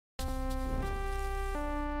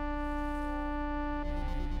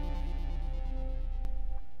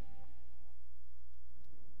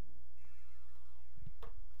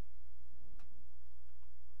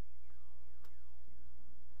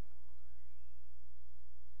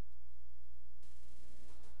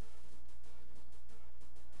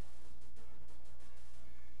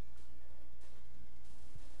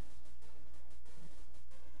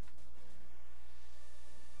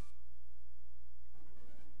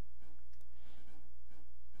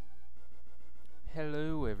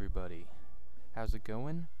Hello everybody, how's it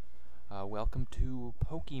going? Welcome to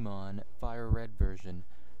Pokemon Fire Red version.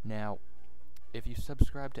 Now, if you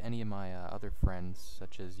subscribe to any of my other friends,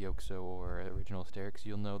 such as Yoxo or Original Asterix,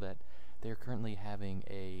 you'll know that they're currently having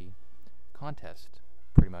a contest,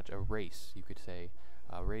 pretty much, a race, you could say.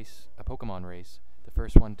 A Pokemon race. The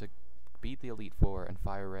first one to beat the Elite Four and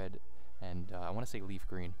Fire Red, and I want to say Leaf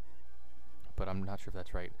Green, but I'm not sure if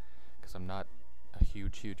that's right, because I'm not a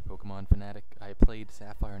huge Pokemon fanatic. I played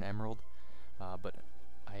Sapphire and Emerald, but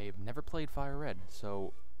I've never played Fire Red,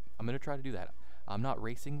 so I'm gonna try to do that. I'm not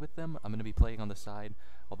racing with them. I'm gonna be playing on the side,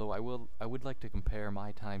 although I would like to compare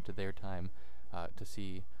my time to their time to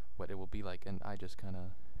see what it will be like. And I just kind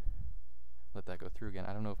of let that go through again.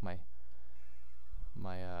 I don't know if my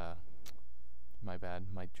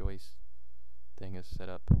joystick thing is set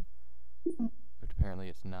up, but apparently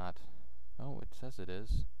it's not. Oh, it says it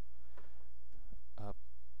is. Up,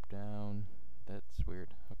 down, that's weird.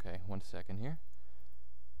 Okay, 1 second here.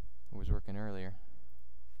 It was working earlier.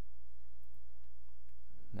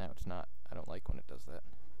 Now it's not. I don't like when it does that.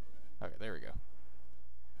 Okay, there we go.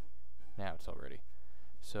 Now it's all ready.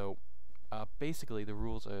 So, basically the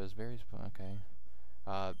rules are as very okay.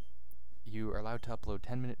 You are allowed to upload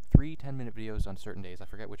 3 10-minute videos on certain days. I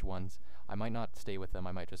forget which ones. I might not stay with them.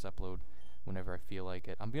 I might just upload whenever I feel like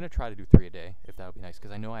it. I'm going to try to do 3 a day, if that would be nice,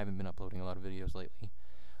 because I know I haven't been uploading a lot of videos lately,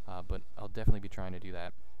 but I'll definitely be trying to do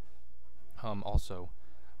that.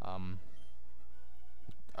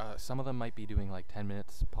 Some of them might be doing like 10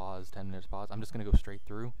 minutes pause, 10 minutes pause. I'm just going to go straight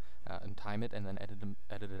through and time it and then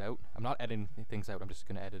edit it out. I'm not editing things out, I'm just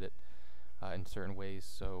going to edit it in certain ways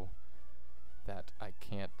so that I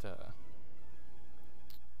can't,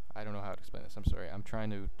 I don't know how to explain this, I'm sorry. I'm trying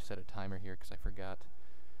to set a timer here because I forgot.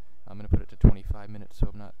 I'm going to put it to 25 minutes so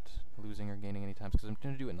I'm not losing or gaining any time, because I'm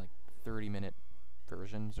going to do it in like 30-minute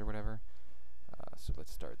versions or whatever. So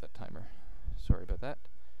let's start that timer. Sorry about that.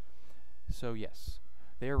 So yes,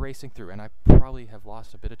 they are racing through, and I probably have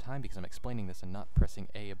lost a bit of time because I'm explaining this and not pressing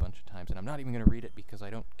A a bunch of times, and I'm not even going to read it because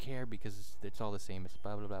I don't care, because it's all the same. It's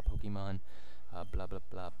blah blah blah Pokemon, blah blah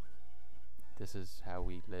blah. This is how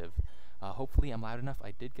we live. Hopefully I'm loud enough.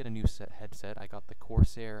 I did get a new headset. I got the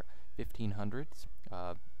Corsair 1500s.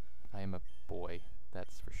 I am a boy,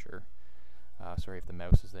 that's for sure. Sorry if the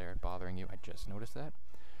mouse is there bothering you. I just noticed that.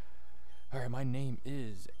 Alright, my name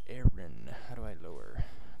is Aaron. How do I lower?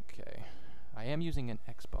 Okay. I am using an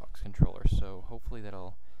Xbox controller, so hopefully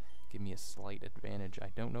that'll give me a slight advantage. I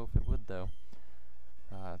don't know if it would, though.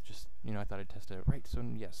 Just, I thought I'd test it out. Right, so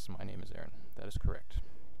yes, my name is Aaron. That is correct.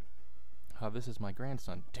 This is my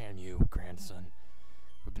grandson. Damn you, grandson.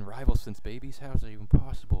 We've been rivals since babies? How is that even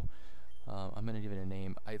possible? I'm going to give it a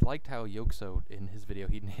name. I liked how Yoxo, in his video,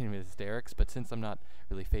 he named it Asterix, but since I'm not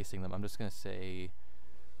really facing them, I'm just going to say...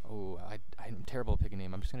 Oh, I'm terrible at picking a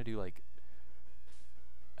name. I'm just going to do, like,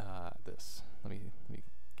 this. Let me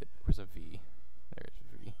get... Where's a V? There's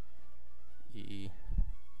V. E.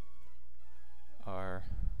 R.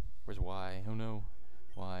 Where's Y? Oh, no.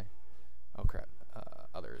 Y. Oh, crap.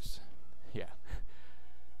 Others. Yeah.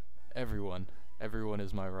 Everyone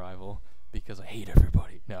is my rival, because I hate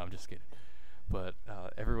everybody. No, I'm just kidding. But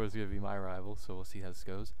everyone's going to be my rival, so we'll see how this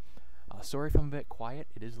goes. Sorry if I'm a bit quiet.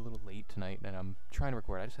 It is a little late tonight, and I'm trying to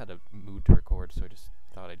record. I just had a mood to record, so I just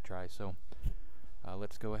thought I'd try. So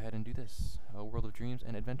let's go ahead and do this. World of Dreams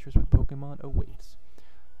and Adventures with Pokemon awaits.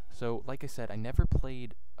 So, like I said, I never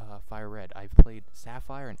played Fire Red. I've played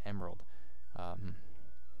Sapphire and Emerald.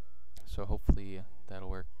 So hopefully that'll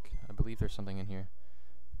work. I believe there's something in here.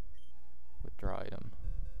 Withdraw item.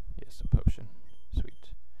 Yes, a potion.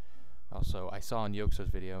 Sweet. Also, I saw in Yoxo's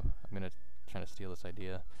video, I'm going to try to steal this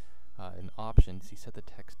idea, in options, he set the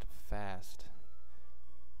text to fast,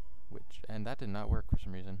 and that did not work for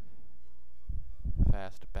some reason.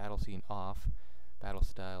 Fast, battle scene off, battle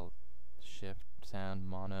style, shift, sound,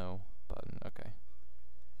 mono, button, okay.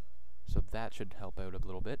 So that should help out a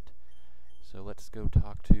little bit. So let's go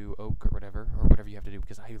talk to Oak or whatever you have to do,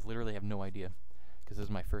 because I literally have no idea. Because this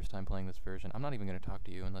is my first time playing this version. I'm not even going to talk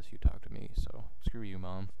to you unless you talk to me, so screw you,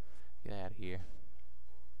 Mom. Get out of here.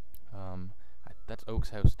 That's Oak's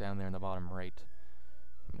house down there in the bottom right.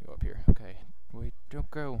 I'm going to go up here. Okay. Wait, don't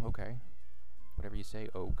go. Okay. Whatever you say,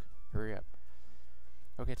 Oak. Hurry up.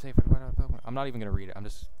 Okay, it's safe. I'm not even going to read it. I'm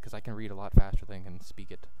just... because I can read a lot faster than I can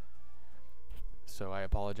speak it. So I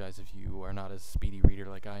apologize if you are not a speedy reader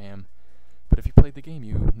like I am. But if you played the game,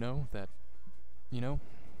 you know that, you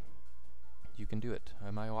can do it.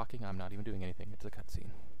 Am I walking? I'm not even doing anything. It's a cutscene.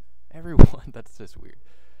 Everyone, that's just weird.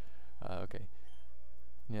 Okay.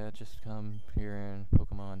 Yeah, just come here and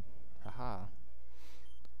Pokemon. Haha.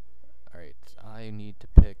 Alright, I need to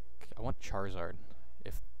pick... I want Charizard.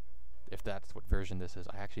 If that's what version this is,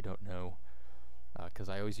 I actually don't know. Because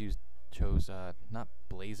I always chose not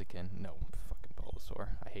Blaziken, no, fucking Bulbasaur.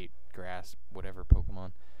 I hate grass, whatever Pokemon.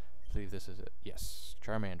 I believe this is it. Yes,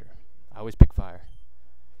 Charmander. I always pick fire.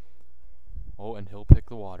 Oh, and he'll pick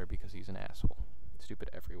the water because he's an asshole. Stupid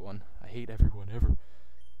everyone. I hate everyone ever.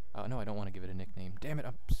 No, I don't want to give it a nickname. Damn it,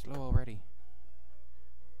 I'm slow already.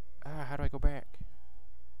 How do I go back?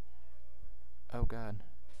 Oh god.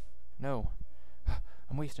 No.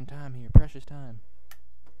 I'm wasting time here, precious time.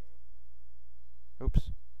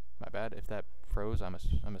 Oops. My bad. If that froze, I'm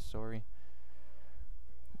sorry.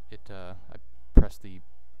 I pressed the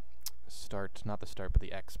start, not the start, but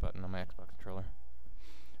the X button on my Xbox controller.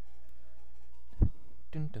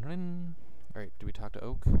 Dun, dun, dun. Alright, do we talk to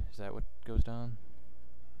Oak? Is that what goes down?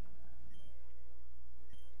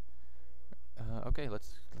 Okay,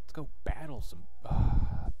 let's go battle some.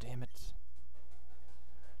 Damn it.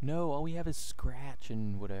 No, all we have is Scratch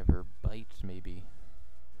and whatever. Bite, maybe.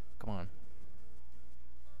 Come on.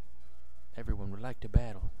 Everyone would like to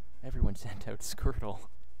battle. Everyone sent out Squirtle.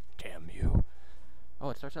 Damn you. Oh,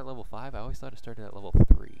 it starts at level 5? I always thought it started at level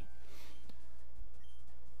 3.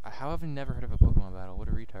 How have I never heard of a Pokemon battle? What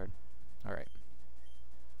a retard. Alright.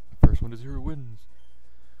 First one to 0 wins.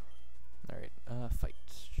 Alright, fight.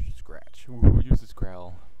 Scratch. Ooh, uses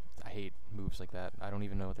Growl. I hate moves like that. I don't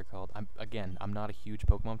even know what they're called. I'm not a huge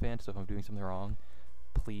Pokemon fan, so if I'm doing something wrong,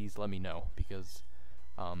 please let me know, because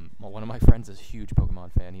one of my friends is a huge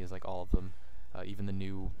Pokemon fan. He has like all of them, even the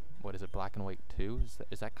new, what is it, Black and White 2?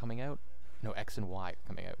 Is that coming out? No, X and Y are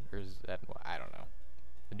coming out, or is that, I don't know.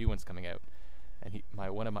 The new one's coming out, and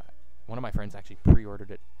one of my friends actually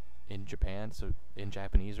pre-ordered it in Japan, so in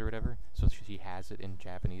Japanese or whatever. So she has it in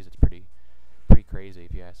Japanese. It's pretty crazy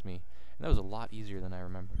if you ask me. And that was a lot easier than I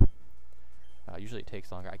remember. Usually it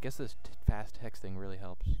takes longer. I guess this fast texting really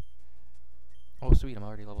helps. Oh sweet, I'm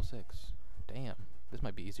already level 6. Damn, this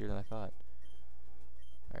might be easier than I thought.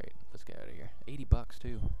 Alright, let's get out of here. $80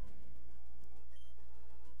 too.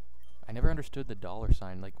 I never understood the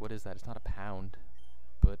 $sign. Like, what is that? It's not a pound,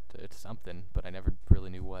 but it's something. But I never really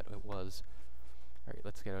knew what it was. Alright,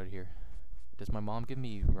 let's get out of here. Does my mom give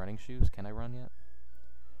me running shoes? Can I run yet?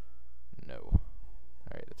 No.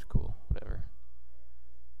 Alright, that's cool. Whatever.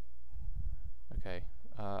 Okay.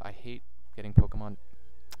 I hate getting Pokemon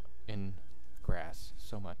in grass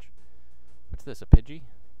so much. What's this, a Pidgey?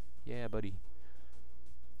 Yeah, buddy.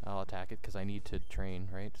 I'll attack it because I need to train,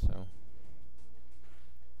 right? So I'll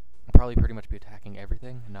probably pretty much be attacking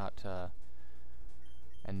everything, not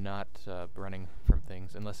running from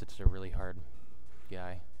things, unless it's a really hard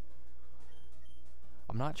guy.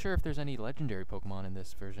 I'm not sure if there's any legendary Pokemon in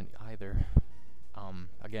this version either.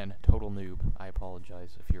 Again, total noob. I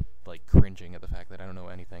apologize if you're like cringing at the fact that I don't know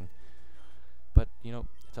anything. But, you know,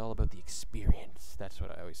 it's all about the experience. That's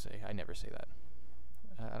what I always say. I never say that.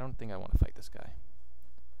 I don't think I want to fight this guy.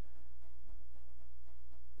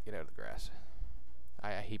 Get out of the grass.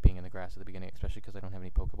 I hate being in the grass at the beginning, especially because I don't have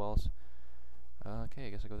any Pokeballs. Okay, I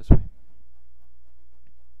guess I go this way.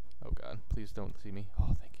 Oh god, please don't see me.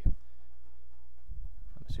 Oh, thank you.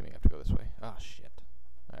 I'm assuming I have to go this way. Oh, shit.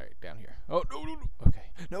 Alright, down here. Oh, no, no, no. Okay.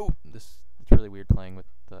 No! It's really weird playing with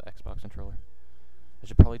the Xbox controller.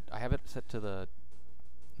 I have it set to the,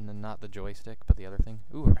 not the joystick, but the other thing.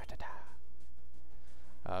 Ooh, ratata.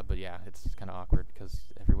 But yeah, it's kind of awkward, because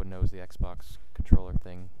everyone knows the Xbox controller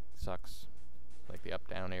thing sucks. Like the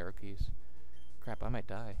up-down arrow keys. Crap, I might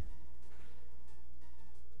die.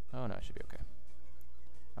 Oh no, I should be okay.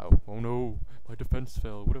 Oh no! My defense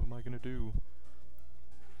fell. What am I gonna do?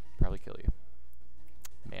 Probably kill you.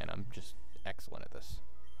 Man, I'm just excellent at this.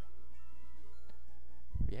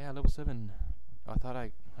 Yeah, level 7. Oh,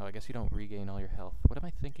 I guess you don't regain all your health. What am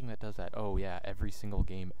I thinking that does that? Oh yeah, every single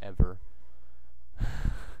game ever.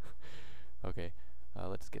 Okay,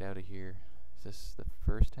 let's get out of here. Is this the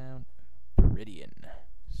first town? Viridian.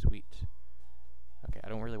 Sweet. Okay, I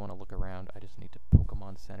don't really want to look around. I just need to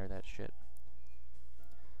Pokemon Center that shit.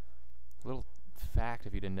 Little fact,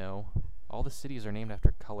 if you didn't know, all the cities are named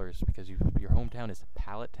after colors because your hometown is a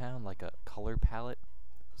palette town, like a color palette.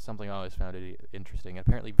 Something I always found it interesting.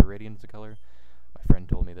 Apparently Viridian's a color. My friend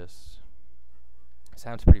told me this.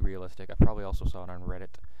 Sounds pretty realistic. I probably also saw it on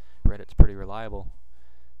Reddit. Reddit's pretty reliable.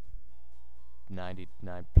 99%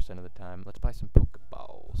 of the time. Let's buy some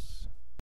Pokeballs.